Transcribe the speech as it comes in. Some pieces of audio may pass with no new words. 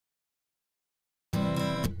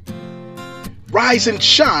Rise and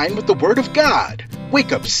shine with the Word of God.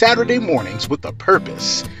 Wake up Saturday mornings with a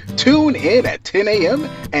purpose. Tune in at 10 a.m.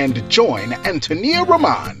 and join Antonia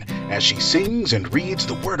Rahman as she sings and reads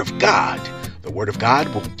the Word of God. The Word of God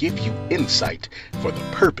will give you insight for the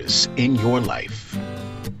purpose in your life.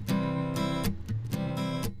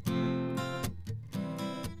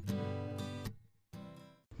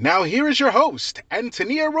 Now here is your host,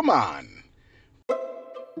 Antonia Rahman.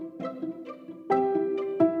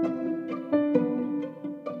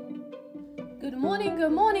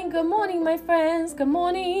 Good morning, my friends. Good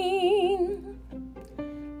morning.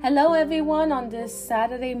 Hello, everyone, on this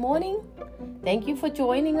Saturday morning. Thank you for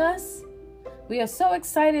joining us. We are so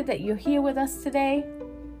excited that you're here with us today.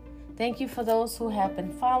 Thank you for those who have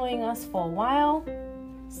been following us for a while,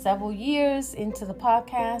 several years into the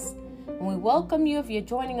podcast. And we welcome you if you're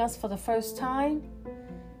joining us for the first time.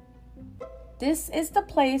 This is the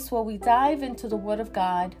place where we dive into the Word of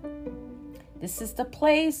God. This is the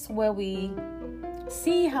place where we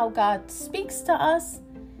see how God speaks to us,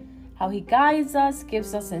 how He guides us,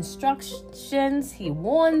 gives us instructions, He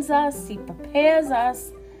warns us, He prepares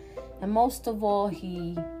us, and most of all,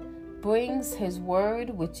 He brings His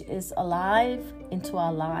Word, which is alive, into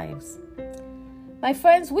our lives. My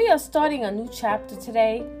friends, we are starting a new chapter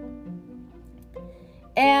today.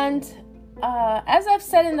 And as I've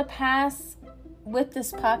said in the past with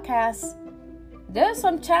this podcast, there are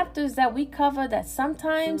some chapters that we cover that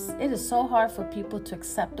sometimes it is so hard for people to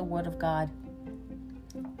accept the Word of God.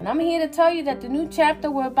 And I'm here to tell you that the new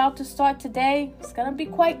chapter we're about to start today is going to be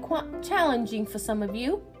quite challenging for some of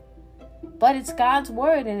you. But it's God's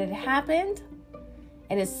Word and it happened.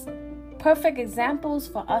 And it's perfect examples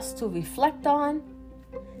for us to reflect on,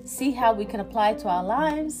 see how we can apply to our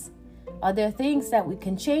lives. Are there things that we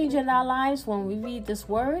can change in our lives when we read this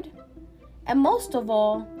Word? And most of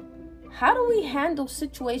all, how do we handle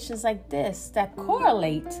situations like this that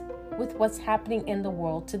correlate with what's happening in the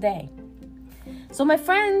world today? So, my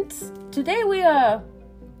friends, today we are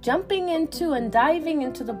jumping into and diving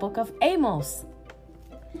into the book of Amos.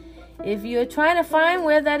 If you're trying to find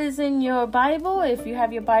where that is in your Bible, if you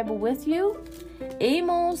have your Bible with you,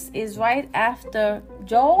 Amos is right after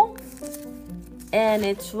Joel, and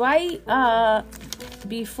it's right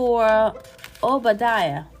before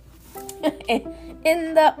Obadiah.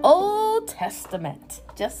 In the Old Testament,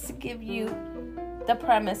 just to give you the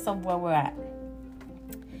premise of where we're at.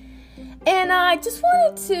 And I just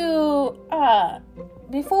wanted to,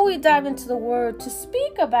 before we dive into the Word, to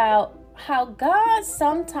speak about how God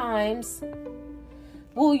sometimes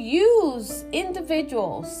will use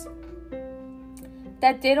individuals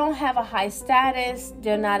that they don't have a high status,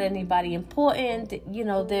 they're not anybody important, you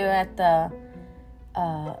know, they're at the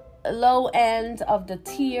low end of the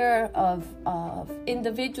tier of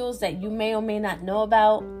individuals that you may or may not know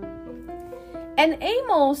about. And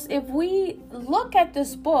Amos, if we look at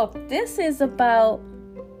this book, this is about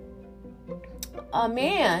a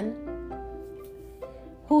man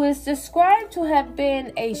who is described to have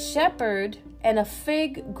been a shepherd and a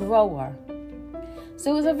fig grower.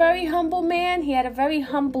 So he was a very humble man. He had a very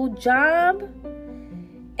humble job.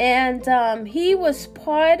 And he was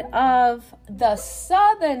part of the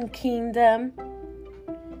southern kingdom,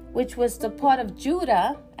 which was the part of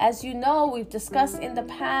Judah. As you know, we've discussed in the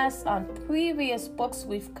past on previous books,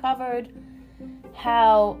 we've covered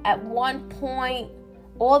how at one point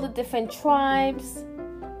all the different tribes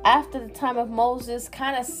after the time of Moses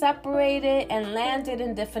kind of separated and landed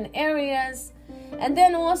in different areas. And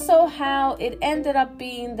then also how it ended up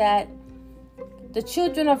being that the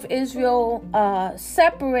children of Israel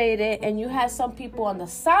separated, and you had some people on the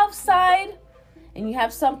south side and you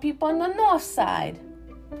have some people on the north side.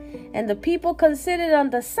 And the people considered on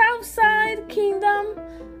the south side kingdom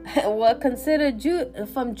were considered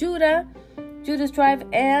from Judah's tribe,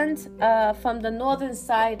 and from the northern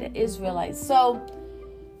side, the Israelites. So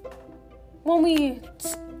when we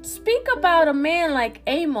speak about a man like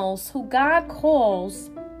Amos, who God calls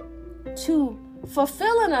to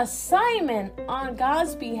fulfill an assignment on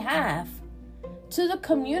God's behalf to the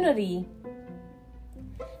community,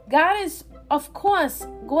 God is, of course,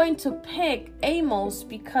 going to pick Amos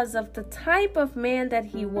because of the type of man that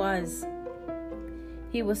he was.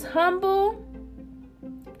 He was humble.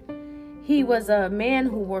 He was a man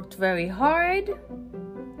who worked very hard.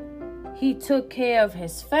 He took care of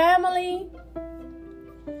his family.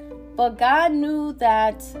 But God knew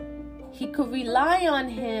that he could rely on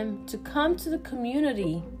him to come to the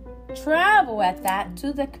community, travel at that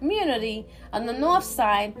to the community on the north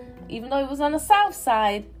side, even though he was on the south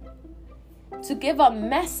side, to give a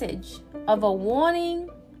message of a warning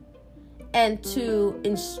and to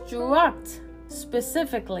instruct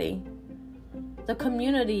specifically the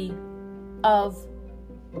community of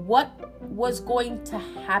what was going to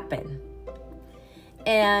happen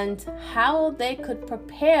and how they could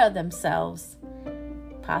prepare themselves,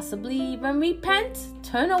 possibly even repent,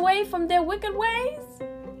 turn away from their wicked ways,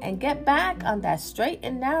 and get back on that straight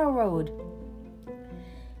and narrow road.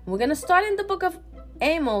 We're going to start in the book of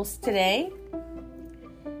Amos today,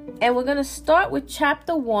 and we're going to start with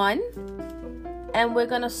chapter 1, and we're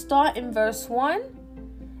going to start in verse 1,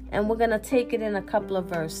 and we're going to take it in a couple of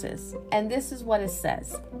verses. And this is what it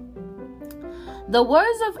says. The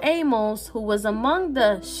words of Amos, who was among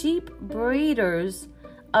the sheep breeders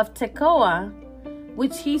of Tekoa,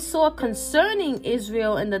 which he saw concerning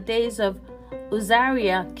Israel in the days of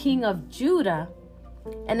Uzziah, king of Judah,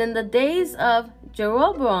 and in the days of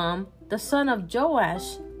Jeroboam, the son of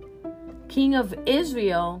Joash, king of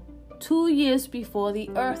Israel, 2 years before the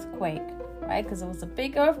earthquake, right? Because it was a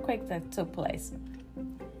big earthquake that took place.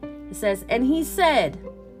 It says, and he said,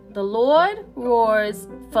 the Lord roars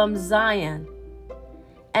from Zion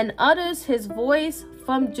and utters his voice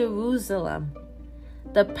from Jerusalem.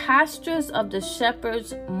 The pastures of the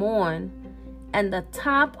shepherds mourn, and the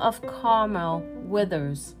top of Carmel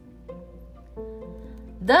withers.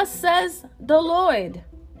 Thus says the Lord,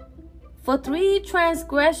 for 3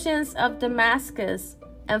 transgressions of Damascus,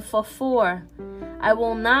 and for 4, I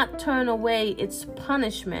will not turn away its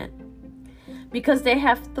punishment, because they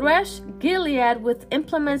have threshed Gilead with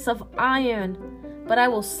implements of iron, but I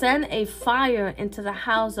will send a fire into the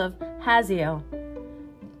house of Hazael,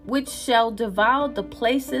 which shall devour the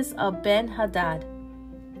places of Ben-Hadad.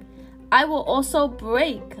 I will also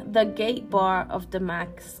break the gate bar of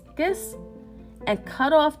Damascus, and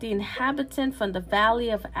cut off the inhabitant from the valley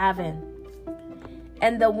of Avon,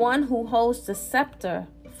 and the one who holds the scepter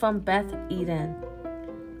from Beth Eden.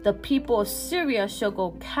 The people of Syria shall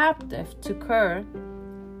go captive to Kir,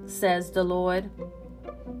 says the Lord.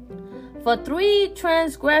 For 3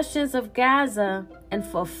 transgressions of Gaza, and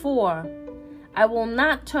for 4, I will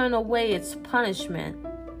not turn away its punishment,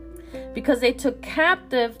 because they took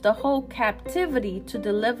captive the whole captivity to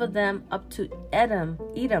deliver them up to Edom.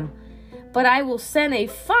 But I will send a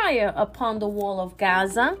fire upon the wall of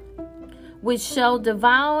Gaza, which shall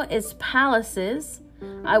devour its palaces.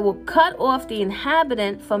 I will cut off the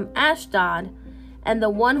inhabitant from Ashdod, and the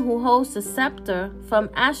one who holds the scepter from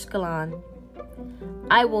Ashkelon.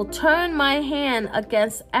 I will turn my hand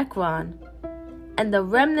against Ekron, and the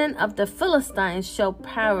remnant of the Philistines shall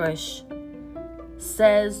perish,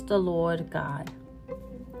 says the Lord God.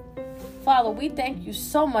 Father, we thank you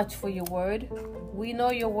so much for your word. We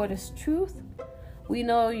know your word is truth. We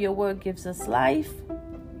know your word gives us life.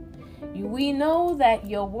 We know that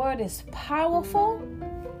your word is powerful.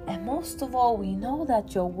 And most of all, we know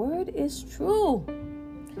that your word is true.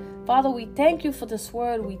 Father, we thank you for this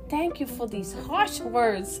word. We thank you for these harsh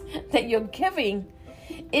words that you're giving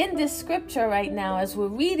in this scripture right now as we're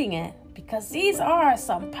reading it. Because these are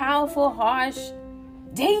some powerful, harsh,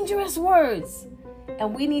 dangerous words.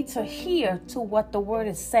 And we need to hear to what the word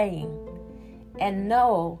is saying and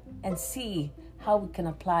know and see how we can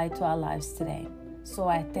apply it to our lives today. So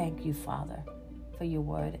I thank you, Father, for your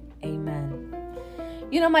word. Amen.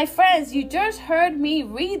 You know, my friends, you just heard me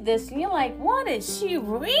read this and you're like, what is she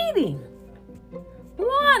reading?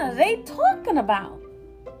 What are they talking about?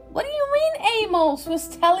 What do you mean Amos was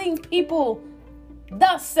telling people,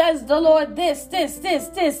 thus says the Lord, this,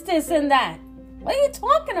 and that? What are you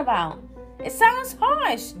talking about? It sounds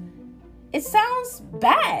harsh. It sounds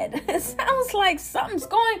bad. It sounds like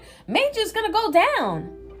major's gonna go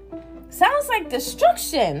down. Sounds like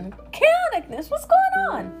destruction, chaoticness. What's going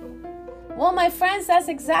on? Well, my friends, that's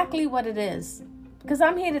exactly what it is. Because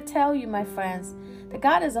I'm here to tell you, my friends, that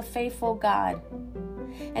God is a faithful God.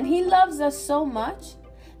 And he loves us so much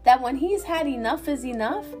that when he's had enough is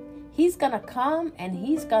enough, he's going to come and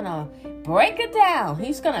he's going to break it down.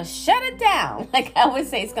 He's going to shut it down. Like I always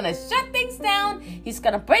say, he's going to shut things down. He's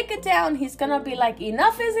going to break it down. He's going to be like,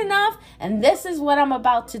 enough is enough. And this is what I'm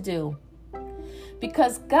about to do.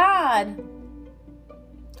 Because God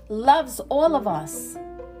loves all of us.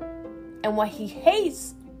 And what he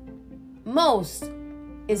hates most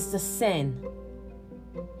is the sin.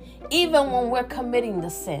 Even when we're committing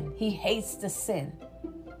the sin, he hates the sin.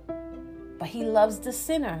 But he loves the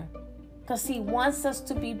sinner because he wants us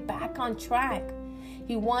to be back on track.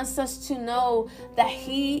 He wants us to know that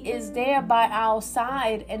he is there by our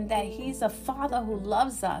side and that he's a father who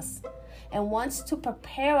loves us and wants to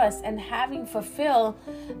prepare us and having fulfill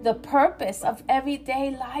the purpose of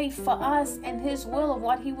everyday life for us and his will of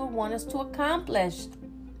what he would want us to accomplish.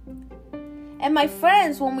 And my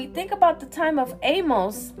friends, when we think about the time of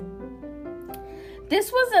Amos, This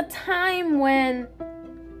was a time when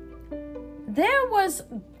there was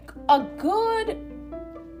a good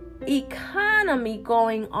economy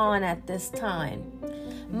going on at this time.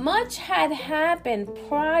 Much had happened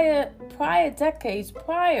prior decades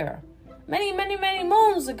prior, many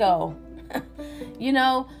moons ago,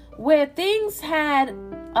 where things had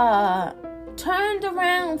turned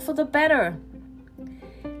around for the better,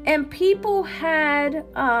 and people had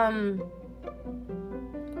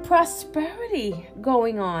prosperity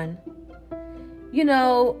going on.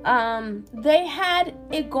 They had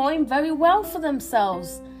it going very well for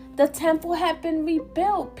themselves. The temple had been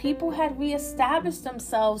rebuilt. People had reestablished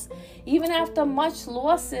themselves even after much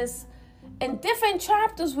losses. In different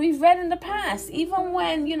chapters we've read in the past, even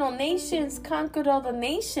when, nations conquered other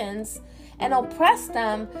nations and oppressed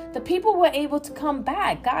them, the people were able to come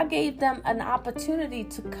back. God gave them an opportunity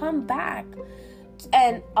to come back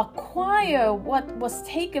and acquire what was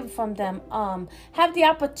taken from them, have the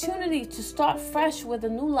opportunity to start fresh with a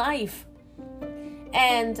new life.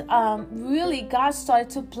 And really, God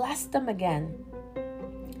started to bless them again.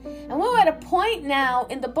 And we're at a point now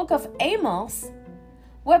in the book of Amos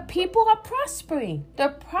where people are prospering. They're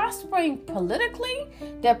prospering politically.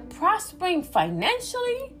 They're prospering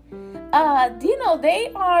financially.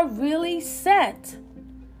 They are really set.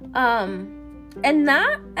 And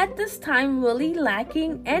not at this time really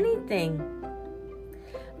lacking anything.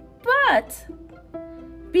 But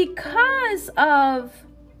because of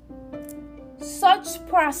such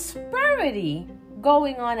prosperity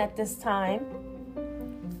going on at this time,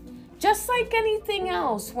 just like anything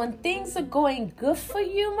else, when things are going good for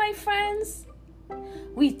you, my friends,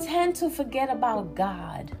 we tend to forget about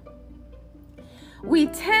God. We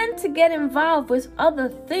tend to get involved with other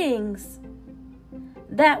things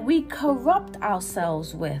that we corrupt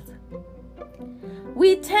ourselves with.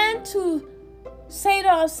 We tend to say to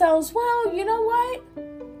ourselves, well, you know what?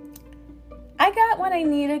 I got what I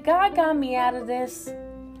needed. God got me out of this.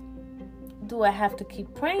 Do I have to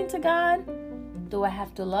keep praying to God? Do I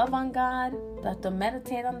have to love on God? Do I have to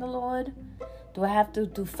meditate on the Lord? Do I have to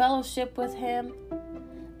do fellowship with Him?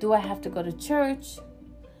 Do I have to go to church?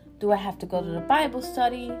 Do I have to go to the Bible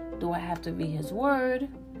study? Do I have to read His Word?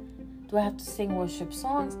 Do I have to sing worship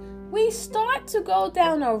songs? We start to go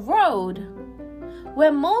down a road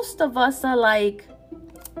where most of us are like,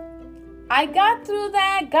 I got through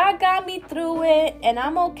that, God got me through it, and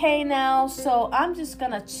I'm okay now, so I'm just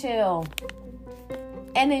going to chill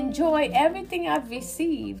and enjoy everything I've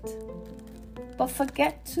received, but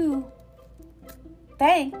forget to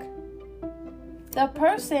thank the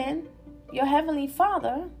person, your Heavenly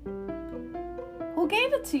Father, who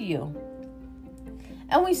gave it to you.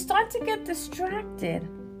 And we start to get distracted.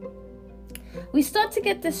 We start to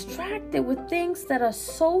get distracted with things that are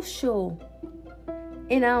social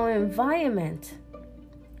in our environment.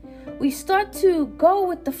 We start to go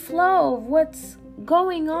with the flow of what's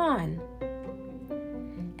going on.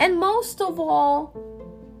 And most of all,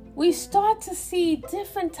 we start to see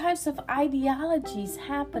different types of ideologies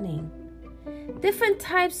happening. Different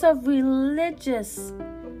types of religious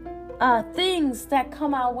things that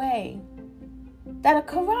come our way that are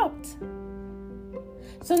corrupt.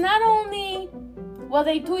 So not only were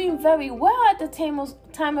they doing very well at the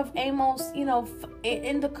time of Amos,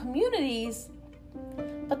 in the communities,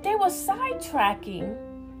 but they were sidetracking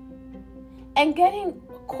and getting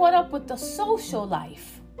caught up with the social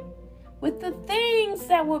life, with the things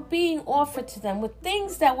that were being offered to them, with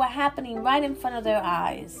things that were happening right in front of their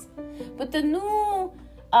eyes, with the new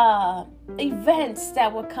events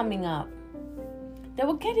that were coming up. They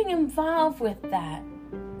were getting involved with that,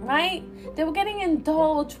 right? They were getting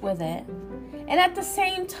indulged with it. And at the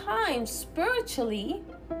same time, spiritually,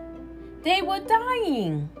 they were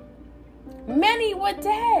dying. Many were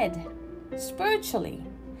dead spiritually.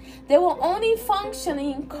 They were only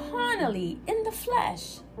functioning carnally in the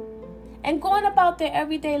flesh and going about their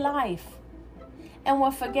everyday life, and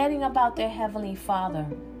were forgetting about their Heavenly Father.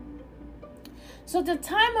 So at the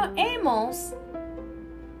time of Amos,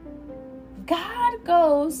 God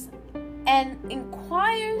goes and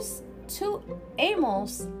inquires to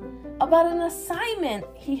Amos about an assignment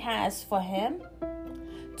he has for him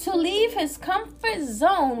to leave his comfort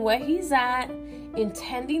zone where he's at,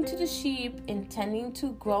 intending to the sheep, intending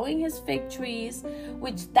to growing his fig trees,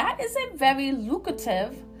 which that is a very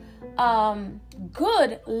lucrative,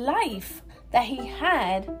 good life that he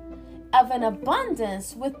had of an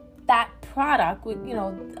abundance with that product, with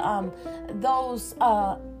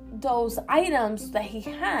those items that he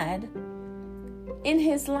had, in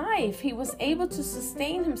his life, he was able to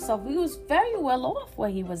sustain himself. He was very well off where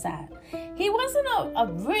he was at. He wasn't a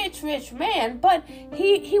rich man, but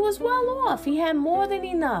he was well off. He had more than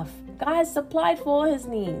enough. God supplied for all his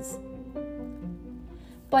needs.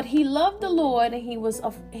 But he loved the Lord, and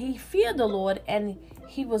he feared the Lord, and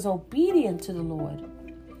he was obedient to the Lord.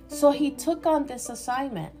 So he took on this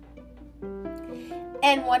assignment.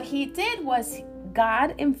 And what he did was,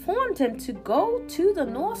 God informed him to go to the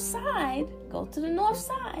north side. Go to the north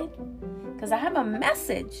side. Because I have a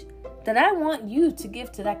message that I want you to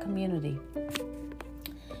give to that community.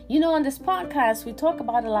 You know, on this podcast, we talk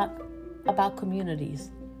about a lot about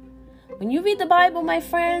communities. When you read the Bible, my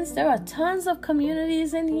friends, there are tons of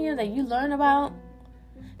communities in here that you learn about.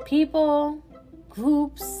 People,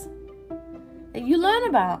 groups that you learn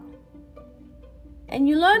about. And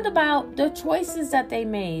you learned about the choices that they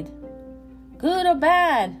made. Good or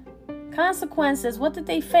bad. Consequences. What did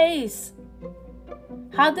they face?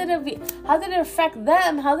 How did it affect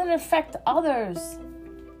them? How did it affect others?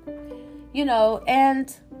 You know,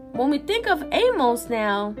 and when we think of Amos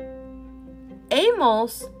now,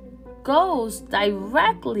 Amos goes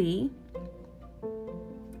directly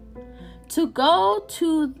to go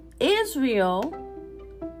to Israel.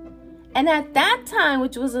 And at that time,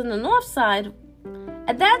 which was in the north side,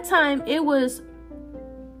 at that time it was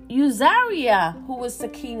Uzziah who was the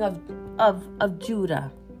king of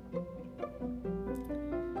Judah.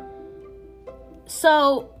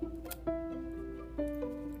 So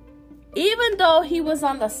even though he was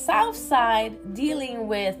on the south side dealing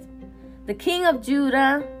with the king of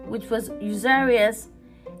Judah, which was Uzziah,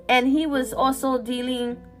 and he was also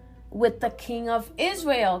dealing with the king of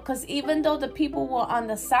Israel, because even though the people were on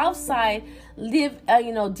the south side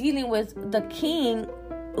dealing with the king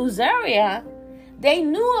Uzziah, they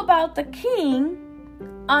knew about the king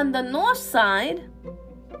on the north side,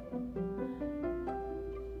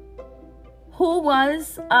 who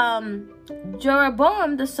was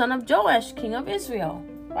Jeroboam, the son of Joash, king of Israel,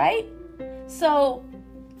 right? So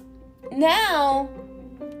now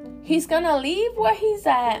he's gonna leave where he's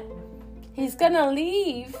at. He's gonna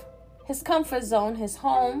leave his comfort zone, his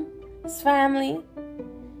home, his family,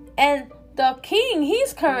 and the king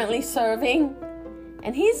he's currently serving,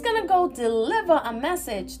 and he's gonna go deliver a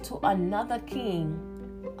message to another king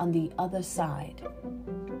on the other side.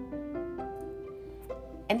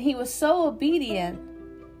 And he was so obedient,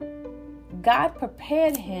 God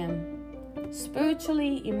prepared him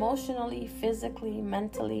spiritually, emotionally, physically,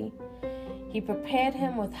 mentally. He prepared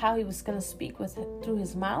him with how he was going to speak through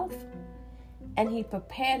his mouth. And he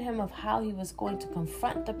prepared him of how he was going to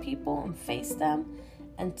confront the people and face them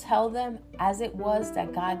and tell them as it was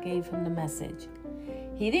that God gave him the message.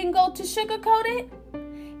 He didn't go to sugarcoat it.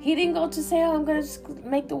 He didn't go to say, I'm going to just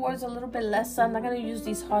make the words a little bit less. I'm not going to use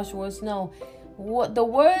these harsh words. No. The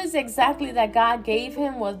words exactly that God gave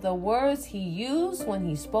him was the words he used when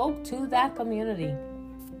he spoke to that community.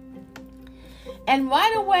 And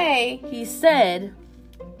right away, he said,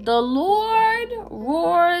 the Lord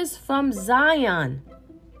roars from Zion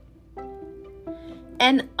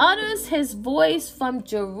and utters his voice from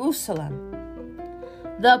Jerusalem.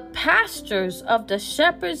 The pastures of the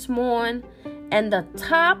shepherds mourn, and the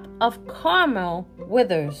top of Carmel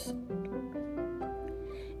withers.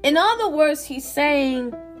 In other words, he's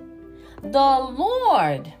saying, the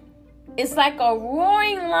Lord is like a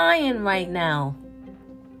roaring lion right now.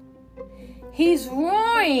 He's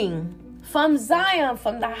roaring from Zion,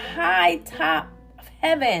 from the high top of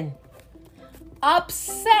heaven,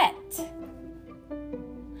 upset,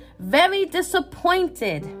 very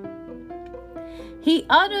disappointed. He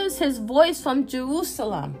utters his voice from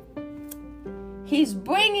Jerusalem. He's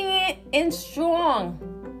bringing it in strong.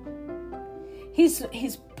 He's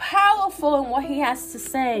powerful in what he has to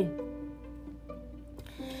say.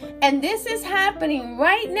 And this is happening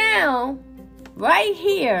right now, right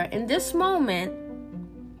here in this moment,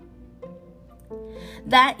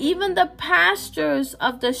 that even the pastures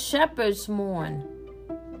of the shepherds mourn.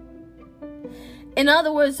 In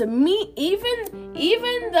other words, even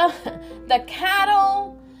the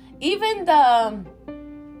cattle, even the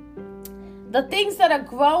things that are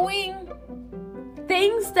growing,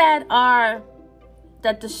 things that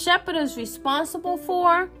the shepherd is responsible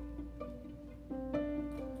for,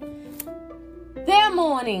 they're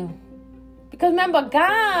mourning. Because remember,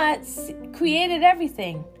 God created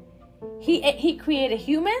everything. He created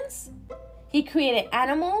humans. He created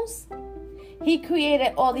animals. He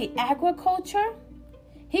created all the agriculture.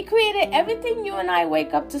 He created everything you and I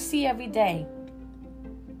wake up to see every day.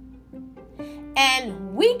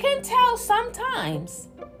 And we can tell sometimes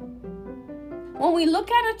when we look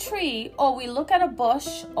at a tree, or we look at a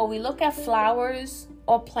bush, or we look at flowers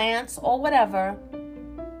or plants or whatever,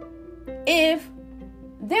 if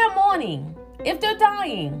they're mourning, if they're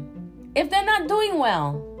dying, if they're not doing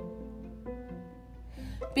well,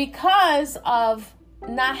 because of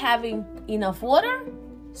not having enough water,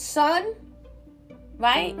 sun,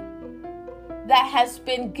 right, that has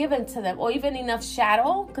been given to them, or even enough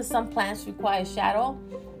shadow, because some plants require shadow,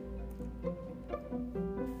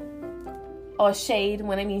 or shade.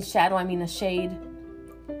 When I mean shadow, I mean a shade.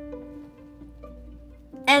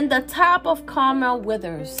 And the top of Carmel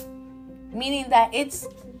withers, meaning that it's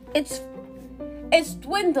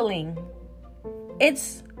dwindling,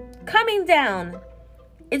 it's coming down,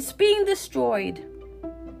 it's being destroyed,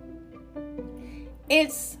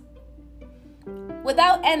 it's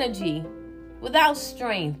without energy, without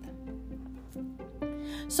strength.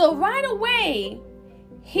 So right away,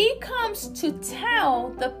 he comes to tell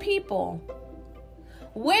the people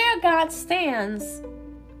where God stands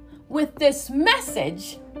with this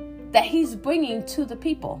message that he's bringing to the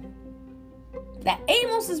people, that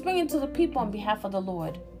Amos is bringing to the people on behalf of the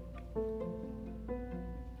Lord.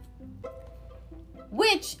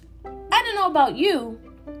 Which, I don't know about you,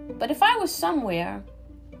 but if I was somewhere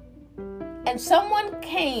and someone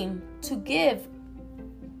came to give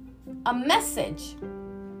a message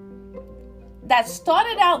that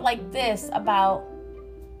started out like this about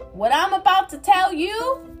what I'm about to tell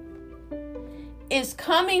you is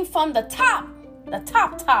coming from the top.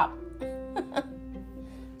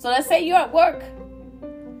 So let's say you're at work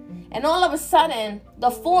and all of a sudden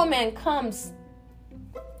the foreman comes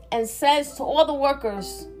and says to all the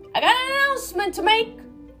workers, I got an announcement to make.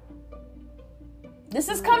 This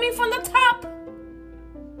is coming from the top.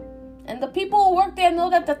 And the people who work there know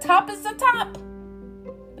that the top is the top.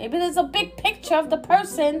 Maybe there's a big picture of the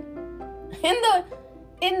person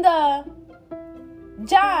in the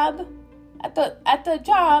job, at the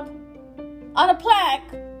job, on a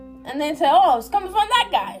plaque, and then say, oh, it's coming from that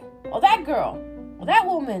guy, or that girl, or that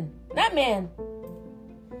woman, that man.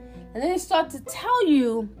 And then they start to tell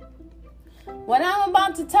you what I'm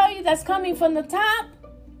about to tell you that's coming from the top.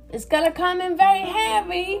 It's gonna come in very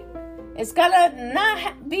heavy. It's gonna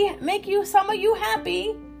not make you, some of you,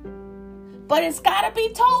 happy, but it's gotta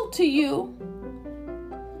be told to you,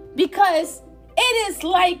 because it is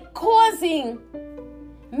like causing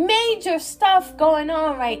major stuff going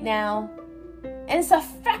on right now, and it's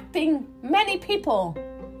affecting many people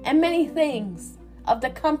and many things of the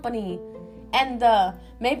company, and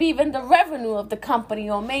maybe even the revenue of the company,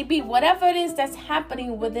 or maybe whatever it is that's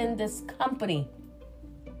happening within this company.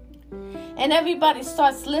 And everybody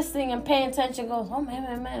starts listening and paying attention, goes, oh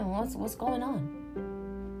man, what's going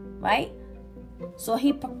on? Right? So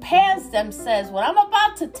he prepares them, says, what I'm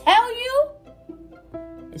about to tell you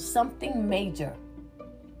is something major.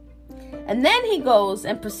 And then he goes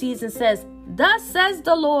and proceeds and says, thus says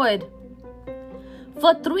the Lord,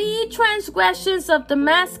 for 3 transgressions of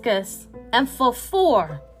Damascus, and for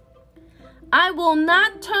 4, I will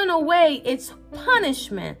not turn away its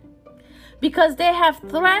punishment, because they have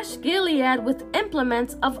threshed Gilead with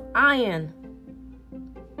implements of iron.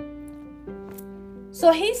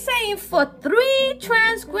 So he's saying for 3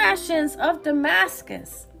 transgressions of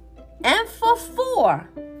Damascus, and for 4,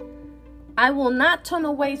 I will not turn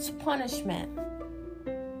away its punishment,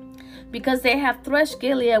 because they have threshed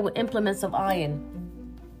Gilead with implements of iron.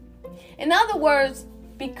 In other words,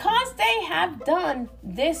 because they have done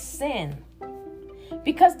this sin,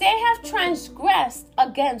 because they have transgressed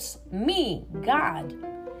against me, God,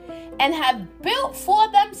 and have built for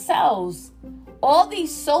themselves all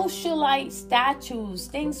these socialite statues,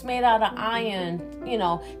 things made out of iron,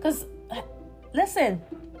 because, listen,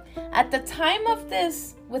 at the time of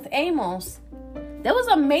this with Amos, there was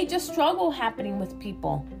a major struggle happening with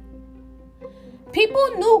people. People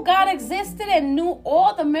knew God existed and knew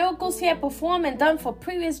all the miracles he had performed and done for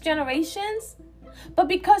previous generations. But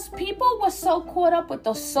because people were so caught up with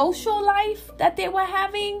the social life that they were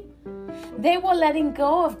having, they were letting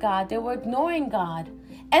go of God. They were ignoring God.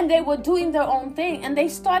 And they were doing their own thing. And they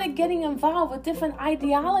started getting involved with different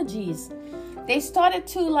ideologies. They started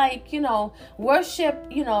to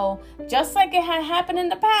worship, just like it had happened in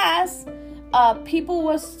the past. People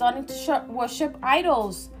were starting to worship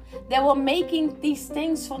idols. They were making these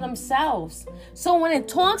things for themselves. So when it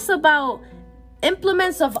talks about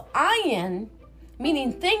implements of iron,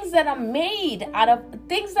 meaning things that are made,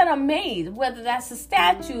 whether that's a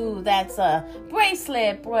statue, that's a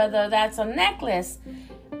bracelet, whether that's a necklace,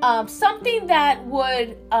 something that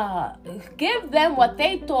would give them what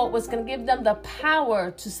they thought was going to give them the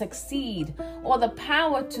power to succeed, or the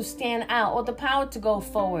power to stand out, or the power to go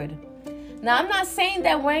forward. Now, I'm not saying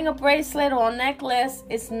that wearing a bracelet or a necklace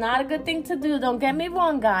is not a good thing to do. Don't get me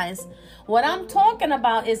wrong, guys. What I'm talking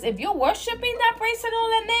about is if you're worshiping that bracelet or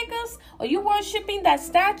that necklace, or you worshiping that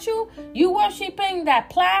statue, you worshiping that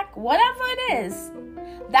plaque, whatever it is,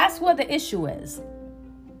 that's where the issue is.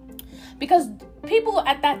 Because people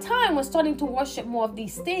at that time were starting to worship more of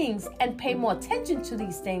these things and pay more attention to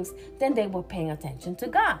these things than they were paying attention to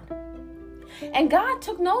God. And God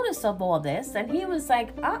took notice of all this, and he was like,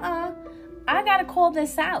 I got to call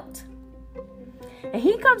this out. And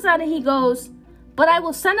he comes out and he goes, but I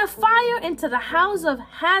will send a fire into the house of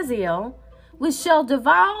Hazael, which shall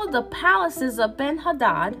devour the palaces of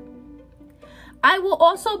Ben-Hadad. I will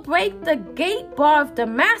also break the gate bar of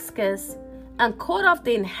Damascus and cut off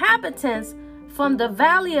the inhabitants from the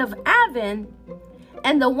valley of Avon,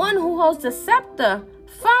 and the one who holds the scepter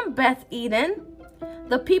from Beth Eden.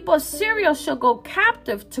 The people of Syria shall go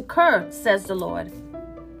captive to Kir, says the Lord.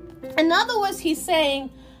 In other words, he's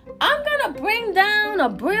saying, I'm going to bring down a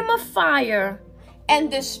brim of fire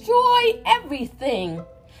and destroy everything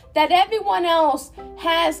that everyone else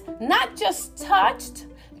has not just touched,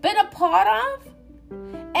 been a part of,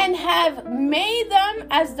 and have made them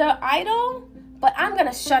as their idol, but I'm going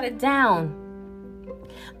to shut it down.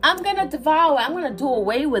 I'm going to devour it. I'm going to do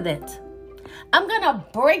away with it. I'm going to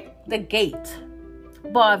break the gate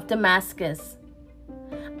bar of Damascus.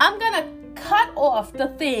 I'm going to cut off the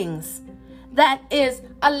things that is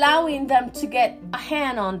allowing them to get a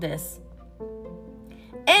hand on this.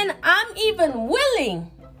 And I'm even willing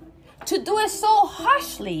to do it so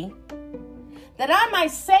harshly that I might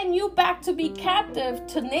send you back to be captive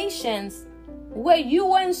to nations where you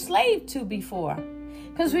were enslaved to before.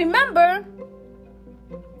 Because remember,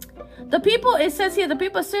 it says here, the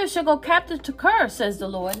people of Syria shall go captive to Kir, says the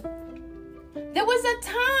Lord. There was a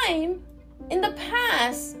time in the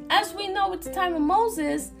past, as we know at the time of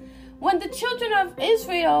Moses, when the children of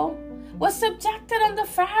Israel were subjected under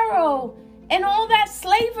Pharaoh and all that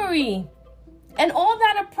slavery and all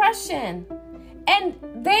that oppression.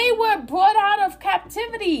 And they were brought out of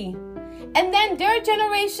captivity. And then their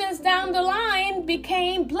generations down the line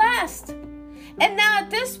became blessed. And now at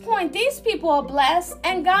this point, these people are blessed.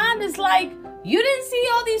 And God is like, you didn't see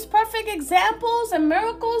all these perfect examples and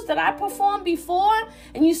miracles that I performed before,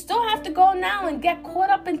 and you still have to go now and get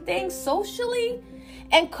caught up in things socially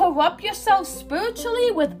and corrupt yourself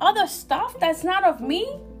spiritually with other stuff that's not of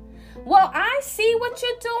me? Well, I see what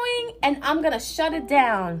you're doing, and I'm going to shut it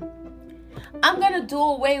down. I'm going to do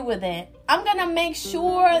away with it. I'm going to make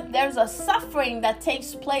sure there's a suffering that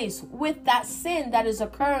takes place with that sin that is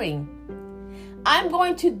occurring. I'm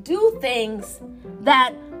going to do things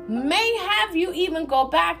that may have you even go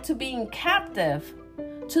back to being captive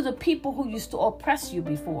to the people who used to oppress you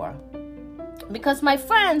before. Because, my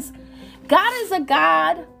friends, God is a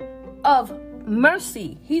God of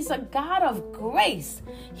mercy. He's a God of grace.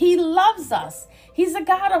 He loves us. He's a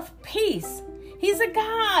God of peace. He's a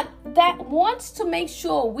God that wants to make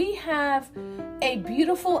sure we have a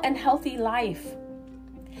beautiful and healthy life.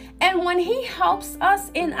 And when he helps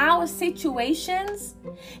us in our situations,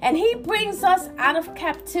 and he brings us out of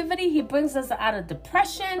captivity, he brings us out of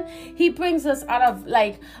depression, he brings us out of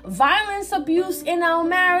violence abuse in our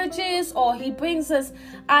marriages, or he brings us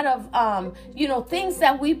out of, things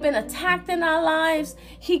that we've been attacked in our lives.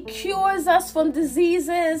 He cures us from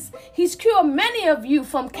diseases. He's cured many of you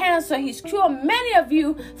from cancer. He's cured many of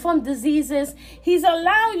you from diseases. He's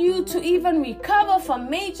allowed you to even recover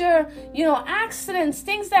from major, accidents,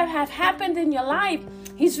 things that have happened in your life.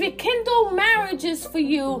 He's rekindled marriages for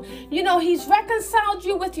you. He's reconciled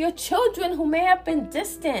you with your children who may have been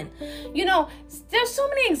distant. There's so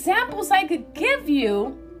many examples I could give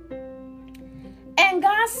you. And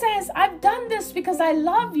God says, I've done this because I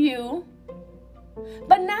love you.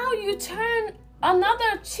 But now you turn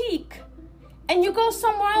another cheek and you go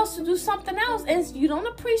somewhere else to do something else, and you don't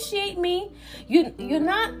appreciate me. You're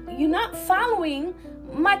not following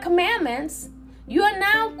my commandments. You are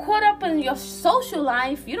now caught up in your social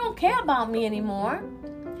life. You don't care about me anymore.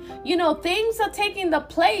 Things are taking the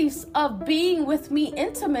place of being with me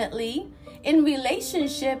intimately in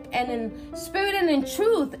relationship and in spirit and in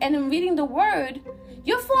truth and in reading the word.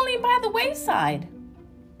 You're falling by the wayside.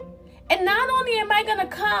 And not only am I going to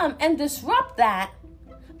come and disrupt that,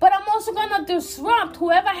 but I'm also going to disrupt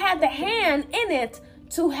whoever had the hand in it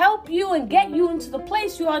to help you and get you into the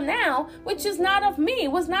place you are now, which is not of me.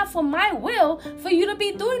 It was not for my will for you to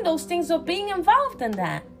be doing those things or being involved in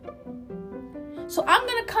that. So I'm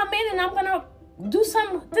going to come in and I'm going to do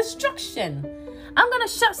some destruction. I'm going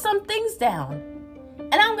to shut some things down.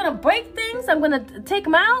 And I'm going to break things. I'm going to take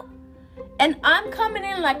them out. And I'm coming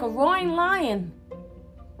in like a roaring lion.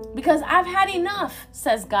 Because I've had enough,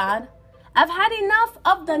 says God. I've had enough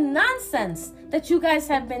of the nonsense that you guys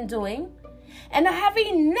have been doing. And I have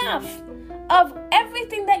enough of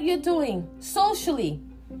everything that you're doing socially.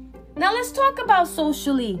 Now let's talk about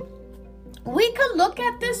socially. We could look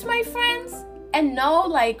at this, my friends, and know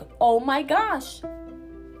like, oh my gosh.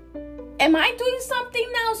 Am I doing something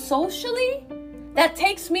now socially that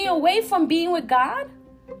takes me away from being with God?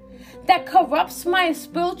 That corrupts my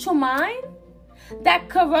spiritual mind? That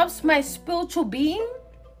corrupts my spiritual being?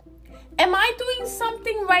 Am I doing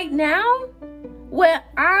something right now where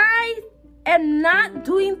I am not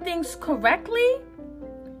doing things correctly?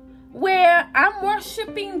 Where I'm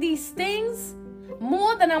worshiping these things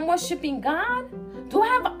more than I'm worshiping God? Do I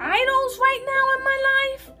have idols right now in my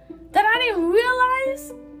life that I didn't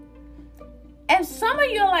realize? And some of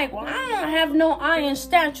you are like, well, I don't have no iron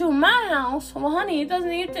statue in my house. Well, honey, it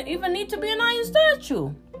doesn't even need to be an iron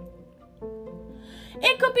statue.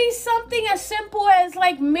 It could be something as simple as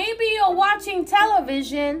like maybe you're watching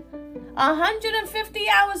television 150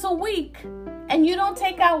 hours a week and you don't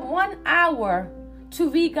take out 1 hour to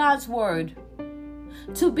read God's word,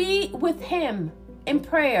 to be with Him in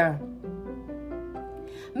prayer.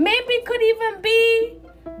 Maybe it could even be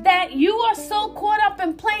that you are so caught up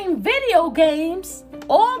in playing video games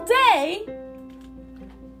all day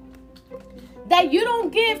that you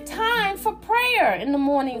don't give time for prayer in the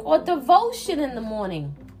morning or devotion in the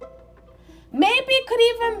morning. Maybe it could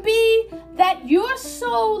even be that you're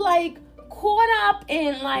so like caught up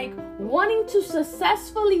in like wanting to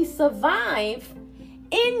successfully survive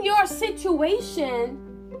in your situation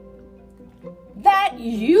that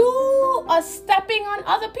you are stepping on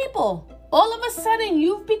other people. All of a sudden,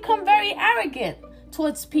 you've become very arrogant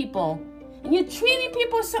towards people. And you're treating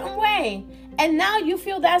people a certain way. And now you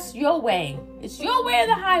feel that's your way. It's your way or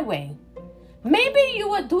the highway. Maybe you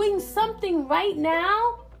are doing something right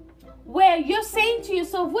now where you're saying to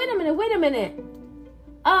yourself, wait a minute.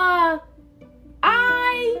 I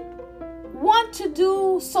want to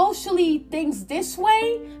do socially things this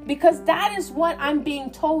way because that is what I'm being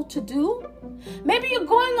told to do. Maybe you're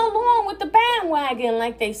going along with the bandwagon,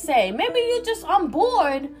 like they say. Maybe you're just on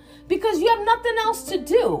board because you have nothing else to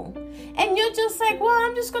do. And you're just like, well,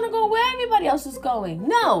 I'm just going to go where everybody else is going.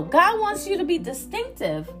 No, God wants you to be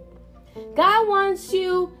distinctive. God wants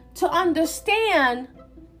you to understand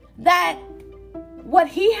that what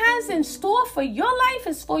He has in store for your life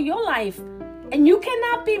is for your life. And you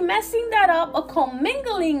cannot be messing that up or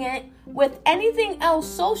commingling it with anything else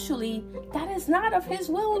socially that is not of His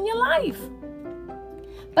will in your life.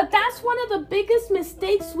 But that's one of the biggest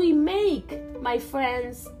mistakes we make, my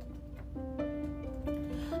friends.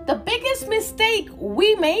 The biggest mistake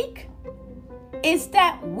we make is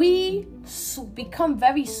that we become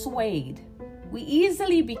very swayed. We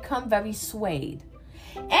easily become very swayed.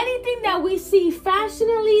 Anything that we see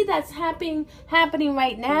fashionably that's happening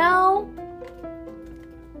right now,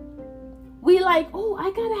 we like, oh, I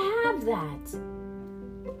gotta have that.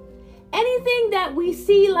 Anything that we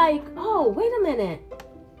see like, oh, wait a minute.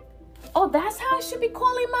 Oh, that's how I should be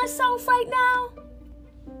calling myself right now?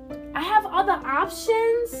 I have other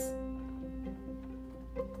options.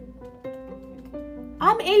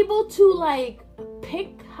 I'm able to like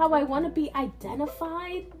pick how I want to be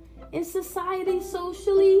identified in society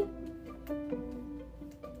socially.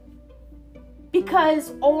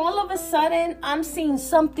 Because all of a sudden I'm seeing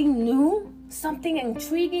something new, something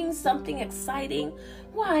intriguing, something exciting.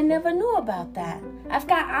 Well, I never knew about that. I've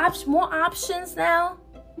got more options now.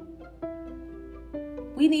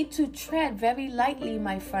 We need to tread very lightly,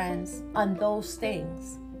 my friends, on those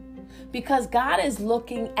things. Because God is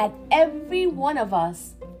looking at every one of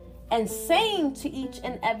us and saying to each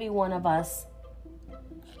and every one of us,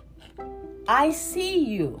 I see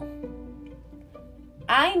you.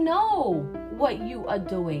 I know what you are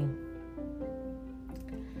doing.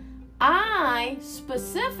 I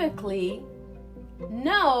specifically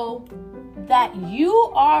know that you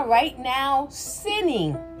are right now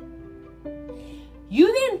sinning. You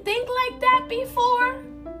didn't think like that before,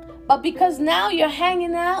 but because now you're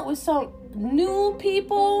hanging out with some new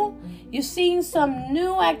people, you're seeing some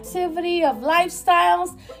new activity of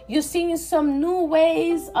lifestyles, you're seeing some new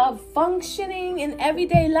ways of functioning in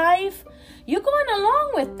everyday life, you're going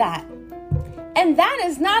along with that. And that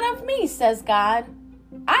is not of me, says God.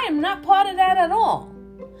 I am not part of that at all.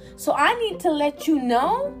 So I need to let you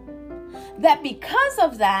know that because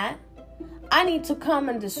of that, I need to come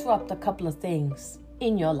and disrupt a couple of things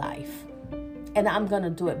in your life. And I'm going to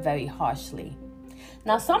do it very harshly.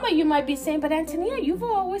 Now, some of you might be saying, but Antonia, you've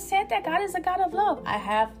always said that God is a God of love. I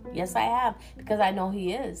have. Yes, I have. Because I know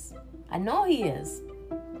He is. I know He is.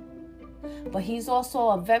 But he's also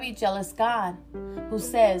a very jealous God who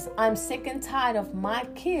says, I'm sick and tired of my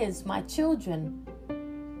kids, my children,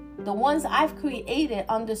 the ones I've created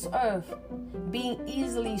on this earth, being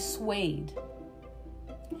easily swayed,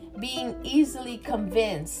 being easily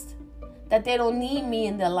convinced that they don't need me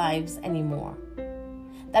in their lives anymore,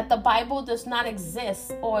 that the Bible does not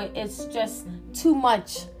exist, or it's just too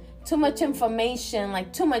much information,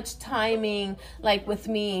 like too much timing, like with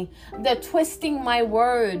me. They're twisting my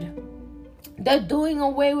word. They're doing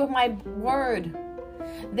away with my word.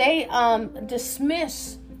 They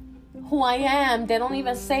dismiss who I am. They don't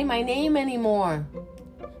even say my name anymore.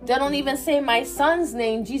 They don't even say my son's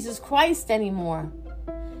name, Jesus Christ, anymore.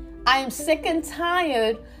 I am sick and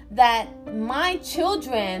tired that my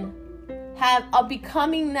children are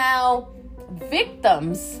becoming now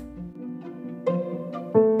victims.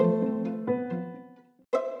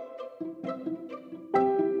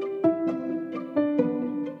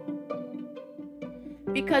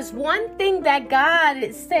 Because one thing that God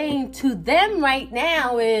is saying to them right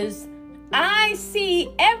now is, I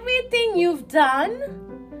see everything you've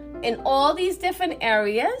done in all these different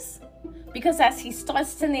areas. Because as he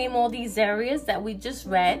starts to name all these areas that we just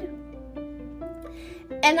read,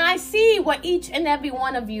 and I see what each and every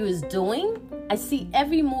one of you is doing. I see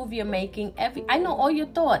every move you're making. I know all your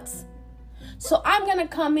thoughts. So I'm gonna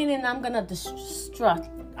come in and I'm gonna destruct.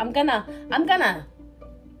 I'm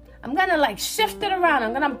gonna like shift it around.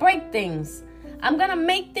 I'm gonna break things. I'm gonna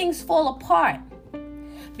make things fall apart.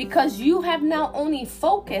 Because you have now only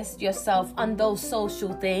focused yourself on those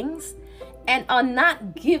social things and are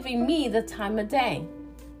not giving me the time of day.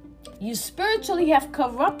 You spiritually have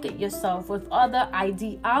corrupted yourself with other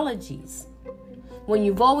ideologies. When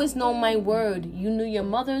you've always known my word, you knew your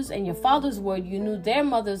mother's and your father's word, you knew their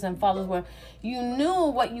mother's and father's word, you knew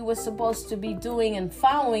what you were supposed to be doing and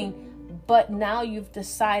following, but now you've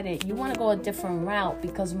decided you want to go a different route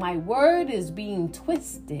because my word is being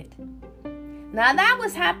twisted. Now that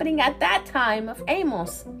was happening at that time of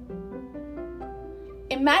Amos.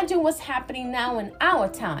 Imagine what's happening now in our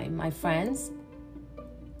time, my friends.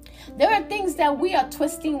 There are things that we are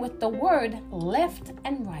twisting with the word left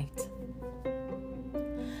and right.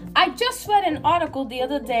 I just read an article the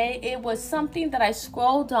other day. It was something that I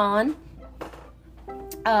scrolled on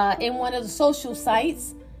in one of the social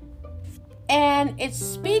sites. And it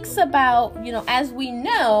speaks about, as we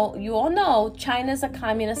know, you all know, China's a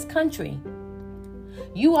communist country.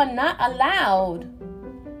 You are not allowed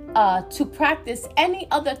to practice any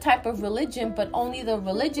other type of religion, but only the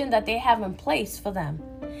religion that they have in place for them.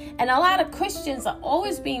 And a lot of Christians are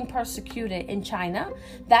always being persecuted in China.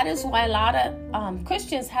 That is why a lot of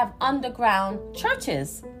Christians have underground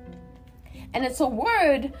churches. And it's a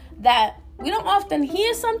word that we don't often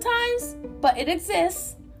hear sometimes, but it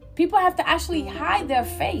exists. People have to actually hide their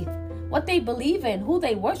faith, what they believe in, who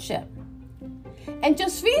they worship. And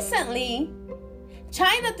just recently,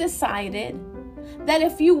 China decided that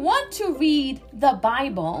if you want to read the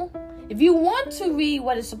Bible, if you want to read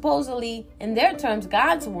what is supposedly, in their terms,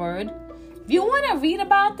 God's word, if you want to read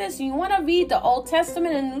about this, and you want to read the Old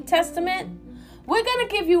Testament and New Testament, we're going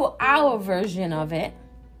to give you our version of it.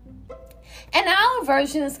 And our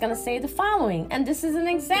version is going to say the following. And this is an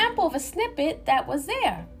example of a snippet that was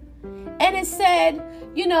there. And it said,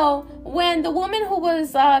 when the woman who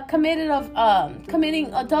was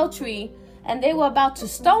committing adultery and they were about to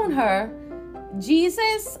stone her,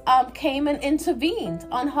 Jesus came and intervened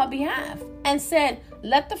on her behalf and said,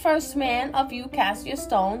 let the first man of you cast your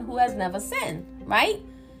stone who has never sinned, right?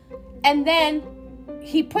 And then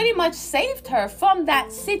he pretty much saved her from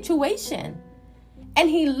that situation. And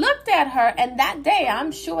he looked at her, and that day,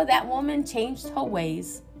 I'm sure that woman changed her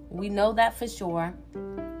ways. We know that for sure.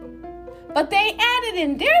 But they added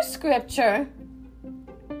in their scripture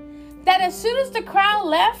that as soon as the crowd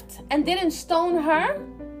left and didn't stone her,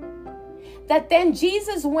 that then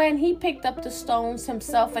Jesus went, he picked up the stones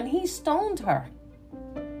himself and he stoned her.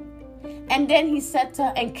 And then he said to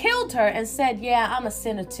her and killed her and said, yeah, I'm a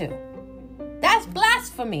sinner too. That's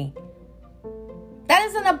blasphemy. That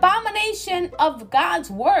is an abomination of God's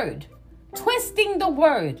word. Twisting the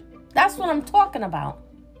word. That's what I'm talking about.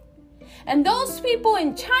 And those people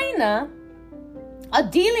in China are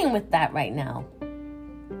dealing with that right now.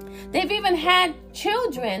 They've even had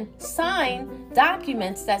children sign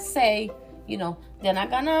documents that say, they're not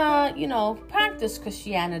gonna, practice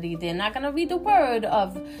Christianity. They're not gonna read the word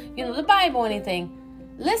of, the Bible or anything.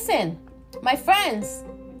 Listen, my friends,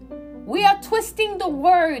 we are twisting the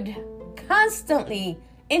word constantly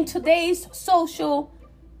in today's social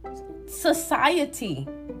society.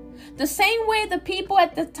 The same way the people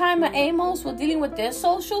at the time of Amos were dealing with their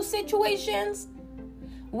social situations,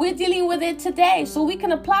 we're dealing with it today, so we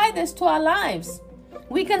can apply this to our lives.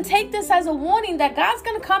 We can take this as a warning that God's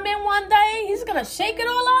going to come in one day. He's going to shake it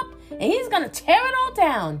all up, and he's going to tear it all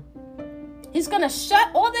down. He's going to shut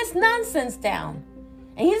all this nonsense down.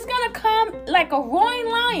 And he's going to come like a roaring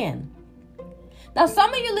lion. Now,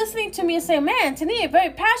 some of you listening to me and say, man, Tania, you're very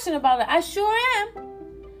passionate about it. I sure am.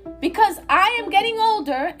 Because I am getting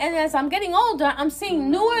older, and as I'm getting older, I'm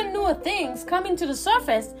seeing newer and newer things coming to the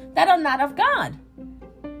surface that are not of God.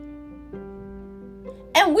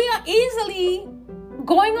 And we are easily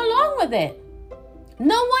going along with it.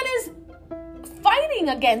 No one is fighting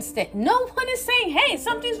against it. No one is saying, hey,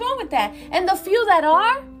 something's wrong with that. And the few that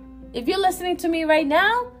are, if you're listening to me right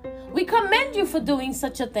now, we commend you for doing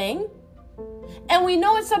such a thing. And we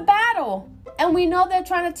know it's a battle. And we know they're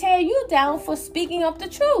trying to tear you down for speaking up the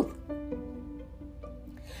truth.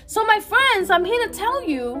 So my friends, I'm here to tell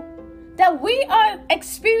you that we are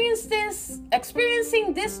experiencing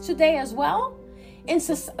this today as well.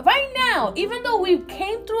 Right now, even though we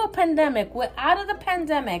came through a pandemic, we're out of the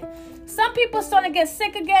pandemic. Some people starting to get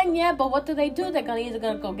sick again, yeah, but what do? They're either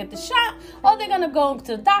going to go get the shot, or they're going to go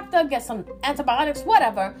to the doctor, get some antibiotics,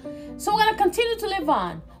 whatever. So we're going to continue to live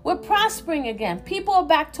on. We're prospering again. People are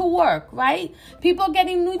back to work, right? People are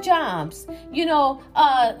getting new jobs. You know,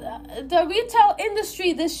 the retail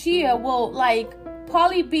industry this year will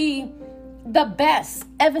probably be the best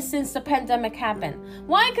ever since the pandemic happened.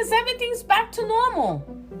 Why? Because everything's back to normal.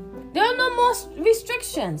 There are no more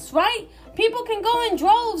restrictions, right? People can go in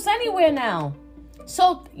droves anywhere now.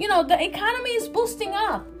 So, you know, the economy is boosting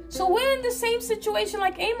up. So we're in the same situation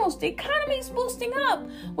like Amos. The economy is boosting up.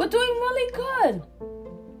 We're doing really good.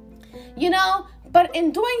 You know, but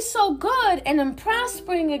in doing so good and in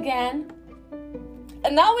prospering again,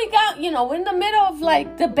 and now we got, you know, we're in the middle of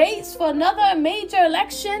debates for another major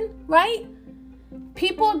election, right?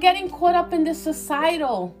 People are getting caught up in the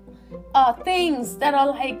societal things that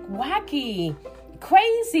are wacky,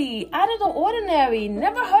 crazy, out of the ordinary.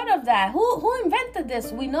 Never heard of that. Who invented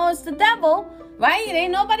this? We know it's the devil, right? It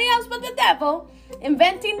ain't nobody else but the devil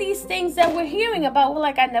inventing these things that we're hearing about. We're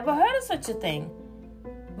like, I never heard of such a thing.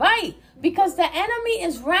 Right? Because the enemy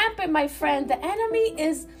is rampant, my friend. The enemy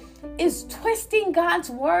is twisting God's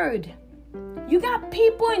word. You got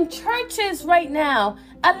people in churches right now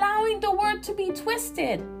allowing the word to be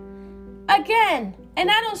twisted. Again, and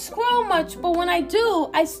I don't scroll much, but when I do,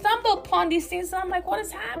 I stumble upon these things and I'm like, what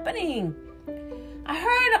is happening? I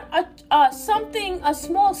heard a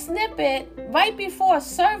small snippet right before a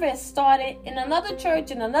service started in another church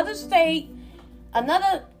in another state,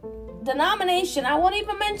 another denomination. I won't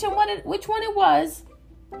even mention which one it was.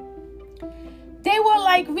 They were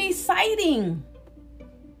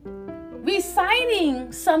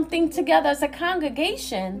reciting something together as a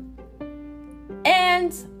congregation.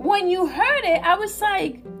 And when you heard it, I was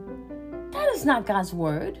like, that is not God's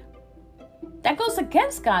word. That goes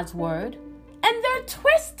against God's word. And they're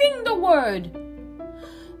twisting the word.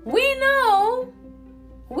 We know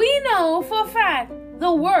for a fact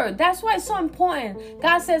the word. That's why it's so important.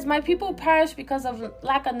 God says, my people perish because of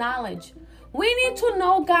lack of knowledge. We need to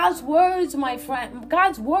know God's words, my friend.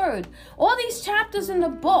 God's word. All these chapters in the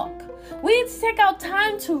book. We need to take our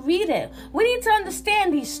time to read it. We need to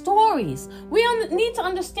understand these stories. We need to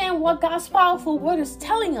understand what God's powerful word is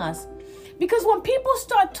telling us. Because when people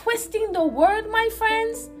start twisting the word, my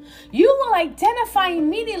friends, you will identify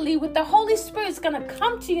immediately with the Holy Spirit's going to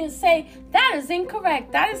come to you and say, that is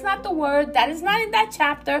incorrect. That is not the word. That is not in that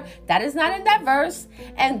chapter. That is not in that verse.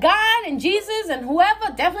 And God and Jesus and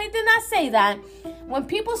whoever definitely did not say that. When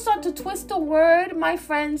people start to twist the word, my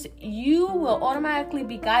friends, you will automatically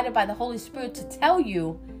be guided by the Holy Spirit to tell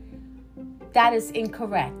you that is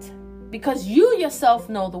incorrect. Because you yourself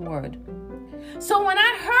know the word. So when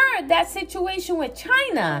I heard that situation with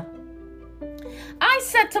China, I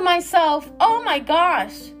said to myself, oh my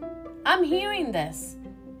gosh, I'm hearing this.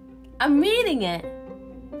 I'm reading it.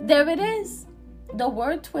 There it is. The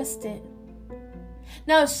word twisted.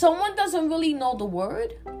 Now, if someone doesn't really know the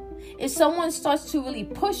word, if someone starts to really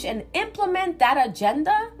push and implement that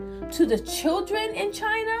agenda to the children in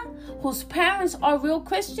China, whose parents are real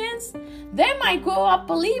Christians, they might grow up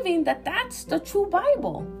believing that that's the true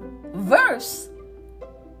Bible verse,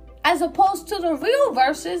 as opposed to the real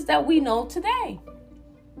verses that we know today.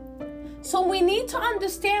 So we need to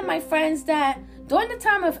understand, my friends, that during the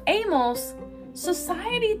time of Amos,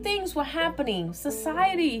 society things were happening.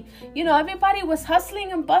 Society, everybody was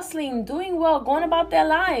hustling and bustling, doing well, going about their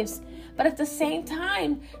lives. But at the same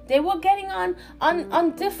time, they were getting on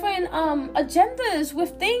different agendas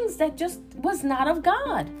with things that just was not of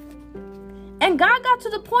God. And God got to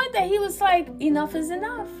the point that he was like, enough is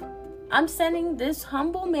enough. I'm sending this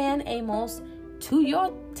humble man, Amos, to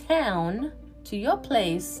your town, to your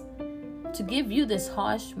place, to give you this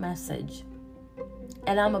harsh message.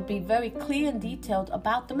 And I'm going to be very clear and detailed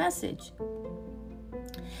about the message.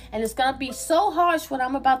 And it's going to be so harsh what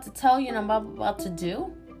I'm about to tell you and I'm about to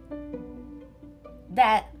do,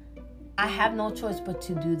 that I have no choice but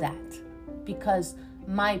to do that. Because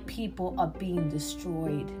my people are being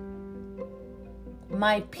destroyed.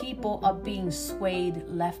 My people are being swayed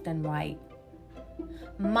left and right.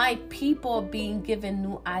 My people are being given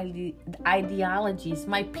new ideologies.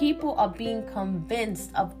 My people are being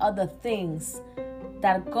convinced of other things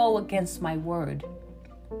that go against my word.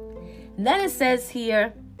 And then it says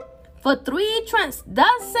here, thus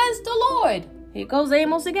says the Lord. Here goes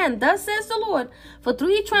Amos again. Thus says the Lord, for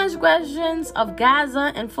 3 transgressions of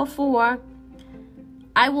Gaza and for 4,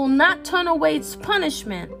 I will not turn away its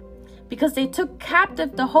punishment, because they took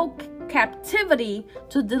captive the whole captivity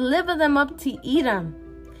to deliver them up to Edom.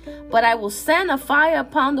 But I will send a fire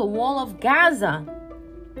upon the wall of Gaza,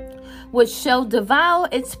 which shall devour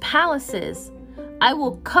its palaces. I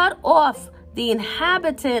will cut off the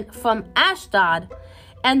inhabitant from Ashdod,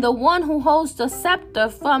 and the one who holds the scepter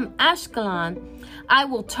from Ashkelon. I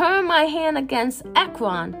will turn my hand against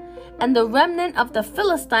Ekron, and the remnant of the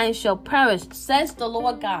Philistines shall perish, says the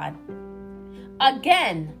Lord God.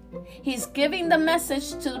 Again, he's giving the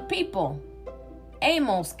message to the people.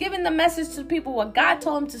 Amos giving the message to the people what God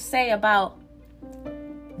told him to say about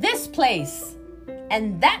this place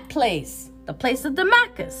and that place, the place of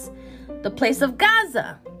Damascus, the place of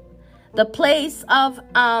Gaza, the place of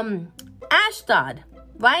Ashdod,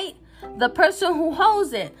 right? The person who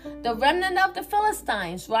holds it, the remnant of the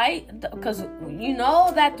Philistines, right? Because you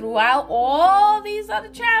know that throughout all these other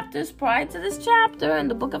chapters prior to this chapter in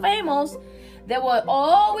the book of Amos, they were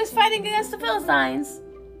always fighting against the Philistines.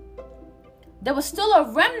 There was still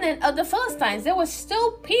a remnant of the Philistines. There were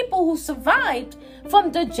still people who survived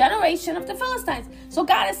from the generation of the Philistines. So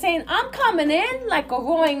God is saying, I'm coming in like a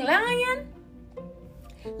roaring lion.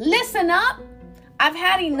 Listen up. I've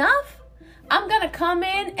had enough. I'm going to come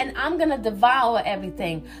in and I'm going to devour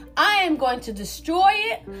everything. I am going to destroy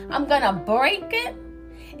it. I'm going to break it.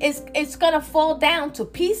 It's going to fall down to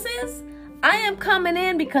pieces. I am coming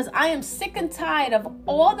in because I am sick and tired of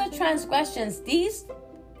all the transgressions these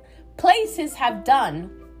places have done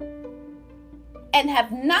and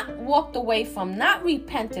have not walked away from, not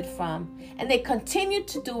repented from, and they continue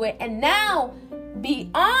to do it. And now,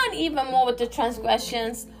 beyond even more with the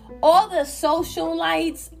transgressions, all the social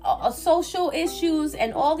issues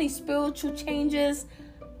and all these spiritual changes,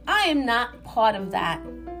 I am not part of that.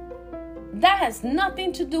 That has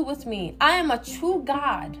nothing to do with me. I am a true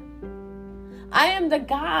God. I am the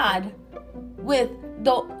God with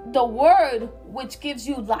the word which gives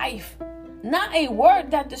you life. Not a word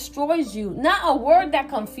that destroys you. Not a word that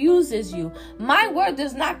confuses you. My word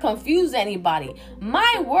does not confuse anybody.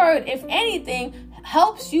 My word, if anything,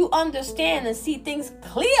 helps you understand and see things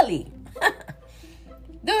clearly.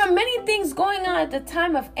 There are many things going on at the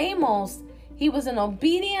time of Amos. He was an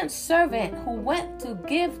obedient servant who went to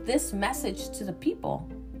give this message to the people.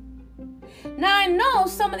 Now I know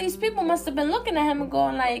some of these people must have been looking at him and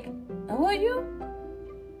going like, who are you?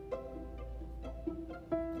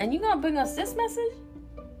 And you gonna bring us this message?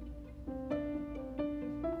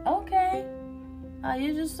 Okay.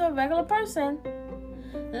 You're just a regular person.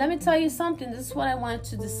 Let me tell you something. This is what I wanted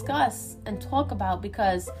to discuss and talk about,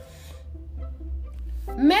 because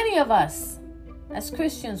many of us as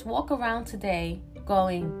Christians walk around today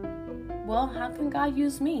going, well, how can God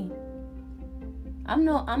use me? I'm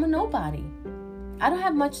a nobody. I don't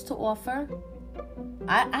have much to offer.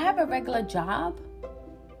 I have a regular job.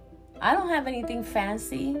 I don't have anything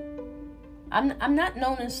fancy. I'm not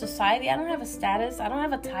known in society. I don't have a status. I don't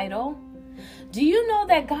have a title. Do you know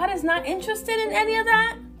that God is not interested in any of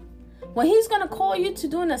that? When he's going to call you to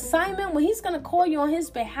do an assignment, when he's going to call you on his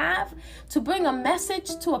behalf to bring a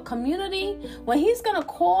message to a community, when he's going to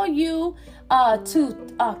call you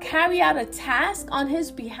to carry out a task on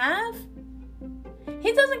his behalf,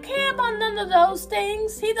 he doesn't care about none of those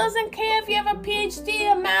things. He doesn't care if you have a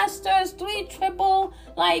PhD, a master's, 3 triple,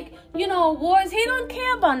 awards. He don't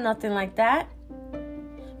care about nothing like that.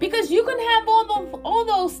 Because you can have all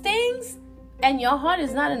those things and your heart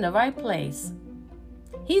is not in the right place.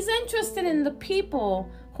 He's interested in the people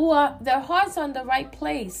who their hearts are in the right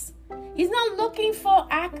place. He's not looking for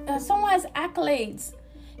someone who has accolades.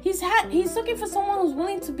 He's looking for someone who's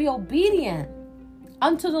willing to be obedient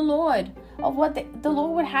unto the Lord of what the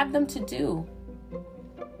Lord would have them to do.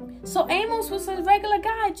 So Amos was a regular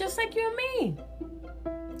guy, just like you and me.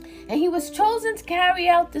 And he was chosen to carry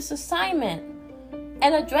out this assignment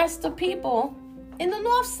and address the people in the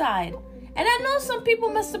north side. And I know some people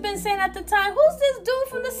must have been saying at the time, who's this dude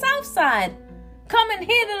from the south side coming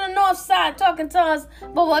here to the north side talking to us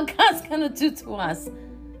about what God's going to do to us?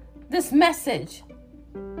 This message.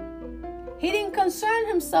 He didn't concern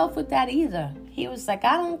himself with that either. He was like,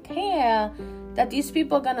 I don't care that these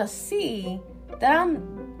people are going to see that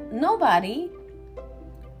I'm nobody.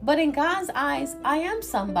 But in God's eyes, I am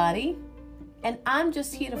somebody. And I'm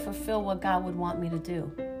just here to fulfill what God would want me to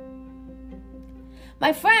do.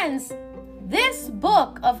 My friends, this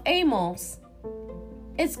book of Amos,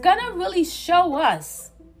 it's going to really show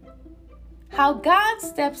us how God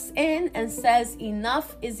steps in and says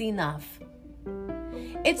enough is enough.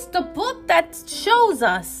 It's the book that shows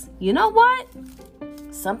us, you know what?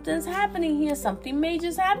 Something's happening here. Something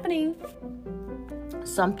major's happening.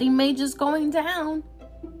 Something major's going down.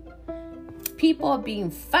 People are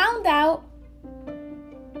being found out,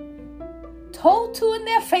 told to in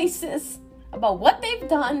their faces about what they've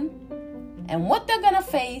done and what they're going to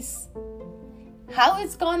face. How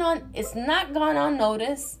it's gone on, it's not gone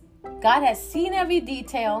unnoticed. God has seen every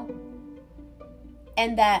detail.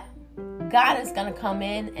 And that God is going to come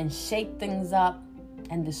in and shake things up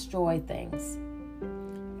and destroy things.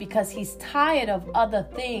 Because he's tired of other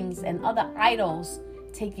things and other idols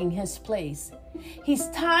taking his place. He's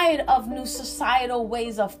tired of new societal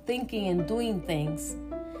ways of thinking and doing things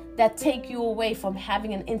that take you away from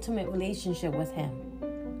having an intimate relationship with him.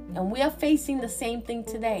 And we are facing the same thing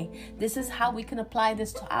today. This is how we can apply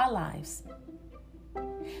this to our lives.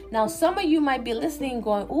 Now, some of you might be listening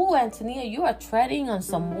going, "Ooh, Antonia, you are treading on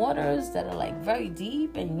some waters that are like very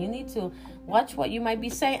deep and you need to watch what you might be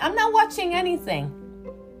saying." I'm not watching anything.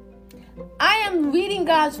 I am reading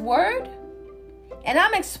God's word and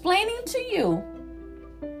I'm explaining to you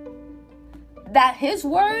that his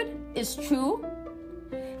word is true.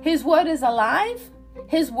 His word is alive.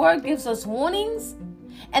 His word gives us warnings.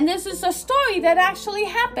 And this is a story that actually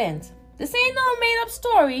happened. This ain't no made-up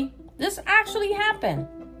story. This actually happened.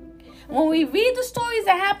 When we read the stories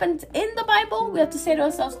that happened in the Bible, we have to say to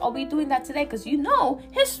ourselves, are we doing that today? Because you know,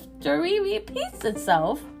 history repeats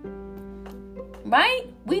itself. Right?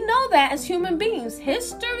 We know that as human beings.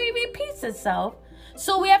 History repeats itself.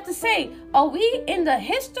 So we have to say, are we in the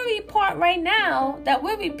history part right now that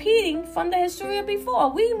we're repeating from the history of before? Are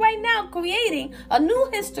we right now creating a new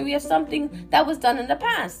history of something that was done in the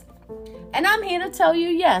past? And I'm here to tell you,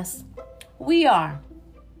 yes, we are.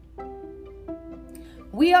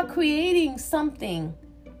 We are creating something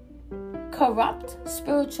corrupt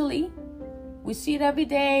spiritually. We see it every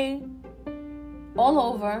day, all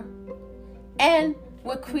over. And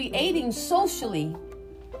we're creating socially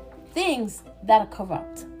things that are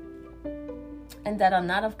corrupt and that are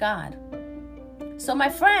not of God. So my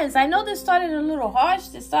friends, I know this started a little harsh,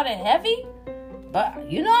 this started heavy, but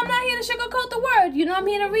you know I'm not here to sugarcoat the word. You know I'm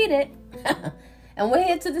here to read it. And we're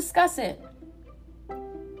here to discuss it.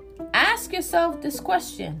 Ask yourself this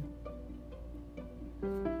question.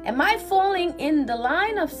 Am I falling in the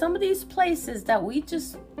line of some of these places that we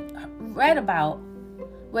just read about,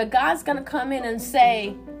 where God's going to come in and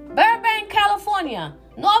say, Burbank, California,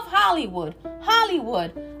 North Hollywood,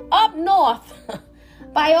 up north,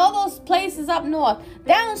 by all those places up north,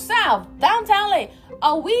 down south, downtown LA.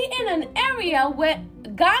 Are we in an area where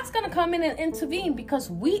God's going to come in and intervene because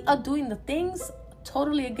we are doing the things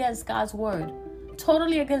totally against God's word,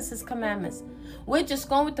 totally against his commandments? We're just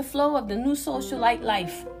going with the flow of the new socialite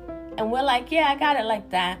life. And we're like, yeah, I got it like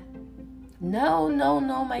that. No,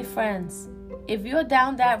 my friends. If you're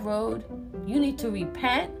down that road, you need to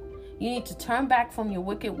repent. You need to turn back from your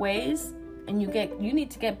wicked ways. And you need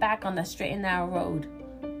to get back on the straight and narrow road.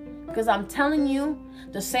 Because I'm telling you,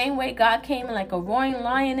 the same way God came in like a roaring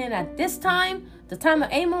lion in at this time, the time of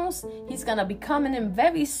Amos, he's going to be coming in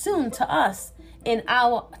very soon to us in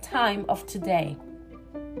our time of today.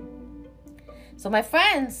 So my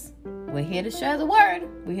friends, we're here to share the word.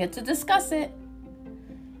 We're here to discuss it.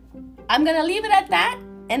 I'm going to leave it at that.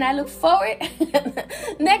 And I look forward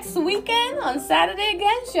next weekend on Saturday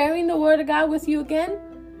again, sharing the word of God with you again.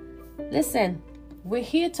 Listen, we're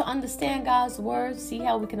here to understand God's word, see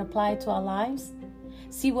how we can apply it to our lives,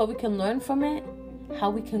 see what we can learn from it, how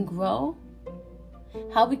we can grow,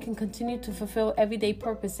 how we can continue to fulfill everyday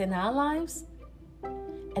purpose in our lives,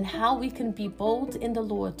 and how we can be bold in the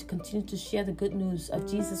Lord to continue to share the good news of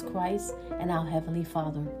Jesus Christ and our Heavenly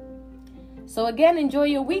Father. So again, enjoy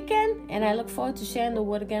your weekend, and I look forward to sharing the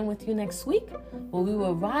word again with you next week, where we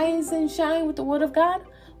will rise and shine with the word of God.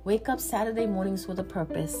 Wake up Saturday mornings with a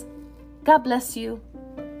purpose. God bless you.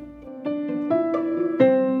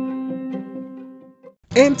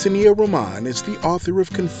 Antonia Roman is the author of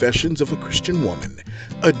Confessions of a Christian Woman,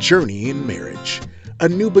 A Journey in Marriage, A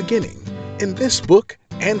New Beginning. In this book,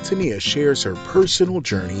 Antonia shares her personal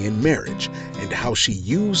journey in marriage and how she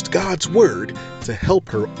used God's Word to help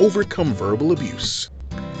her overcome verbal abuse.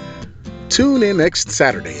 Tune in next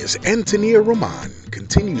Saturday as Antonia Roman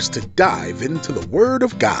continues to dive into the Word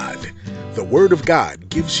of God. The Word of God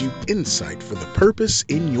gives you insight for the purpose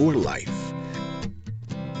in your life.